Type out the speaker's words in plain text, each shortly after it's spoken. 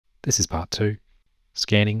This is part 2,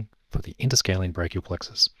 scanning for the interscalene brachial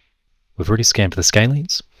plexus. We've already scanned for the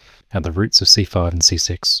scalenes and the roots of C5 and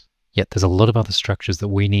C6, yet there's a lot of other structures that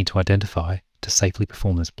we need to identify to safely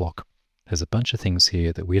perform this block. There's a bunch of things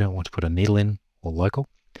here that we don't want to put a needle in or local,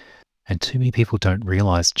 and too many people don't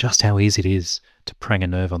realize just how easy it is to prang a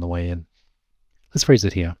nerve on the way in. Let's phrase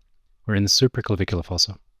it here. We're in the supraclavicular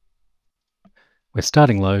fossa. We're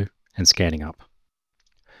starting low and scanning up.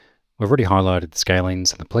 We've already highlighted the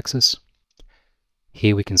scalenes and the plexus.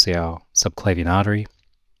 Here we can see our subclavian artery,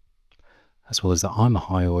 as well as the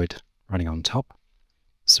hyoid running on top,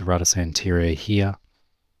 serratus anterior here,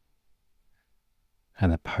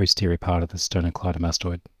 and the posterior part of the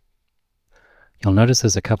sternocleidomastoid. You'll notice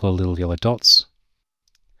there's a couple of little yellow dots,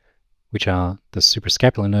 which are the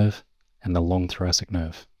suprascapular nerve and the long thoracic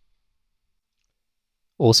nerve.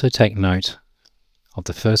 Also take note of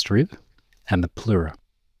the first rib and the pleura.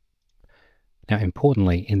 Now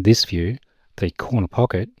importantly, in this view, the corner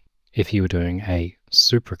pocket, if you were doing a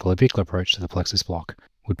supraclavicular approach to the plexus block,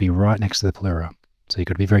 would be right next to the pleura. So you've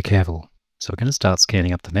got to be very careful. So we're going to start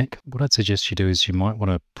scanning up the neck. What I'd suggest you do is you might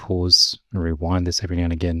want to pause and rewind this every now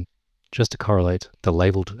and again, just to correlate the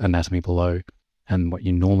labeled anatomy below and what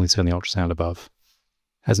you normally see on the ultrasound above.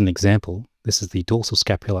 As an example, this is the dorsal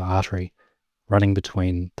scapular artery running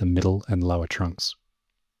between the middle and lower trunks.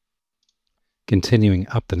 Continuing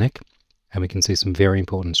up the neck, and we can see some very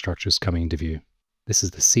important structures coming into view. This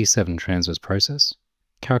is the C7 transverse process,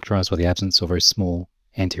 characterized by the absence of a very small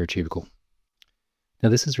anterior tubercle. Now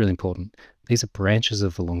this is really important. These are branches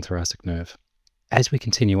of the long thoracic nerve. As we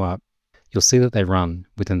continue up, you'll see that they run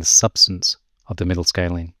within the substance of the middle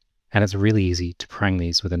scalene, and it's really easy to prang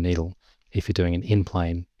these with a needle if you're doing an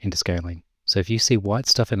in-plane interscalene. So if you see white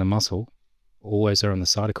stuff in the muscle, always err on the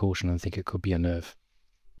side of caution and think it could be a nerve.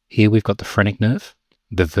 Here we've got the phrenic nerve,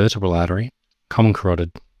 the vertebral artery, common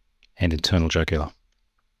carotid, and internal jugular.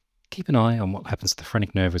 Keep an eye on what happens to the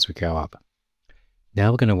phrenic nerve as we go up.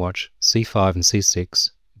 Now we're going to watch C5 and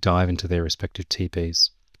C6 dive into their respective TPs.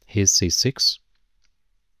 Here's C6.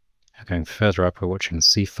 Now going further up, we're watching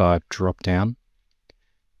C5 drop down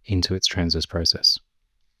into its transverse process.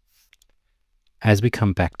 As we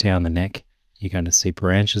come back down the neck, you're going to see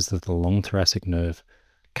branches of the long thoracic nerve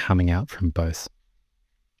coming out from both.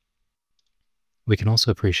 We can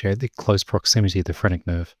also appreciate the close proximity of the phrenic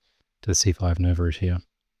nerve to the C5 nerve root here.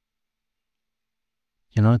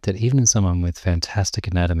 You'll note that even in someone with fantastic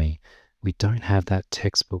anatomy, we don't have that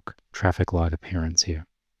textbook traffic light appearance here.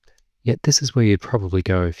 Yet this is where you'd probably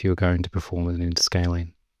go if you were going to perform an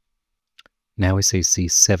interscalene. Now we see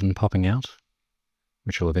C7 popping out,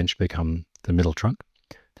 which will eventually become the middle trunk.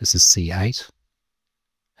 This is C8,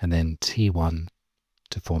 and then T1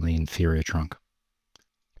 to form the inferior trunk.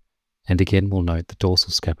 And again, we'll note the dorsal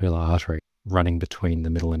scapular artery running between the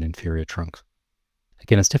middle and inferior trunk.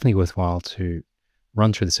 Again, it's definitely worthwhile to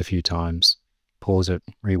run through this a few times, pause it,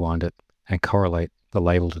 rewind it, and correlate the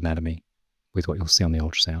labeled anatomy with what you'll see on the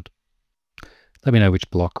ultrasound. Let me know which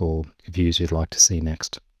block or views you'd like to see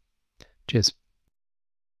next. Cheers.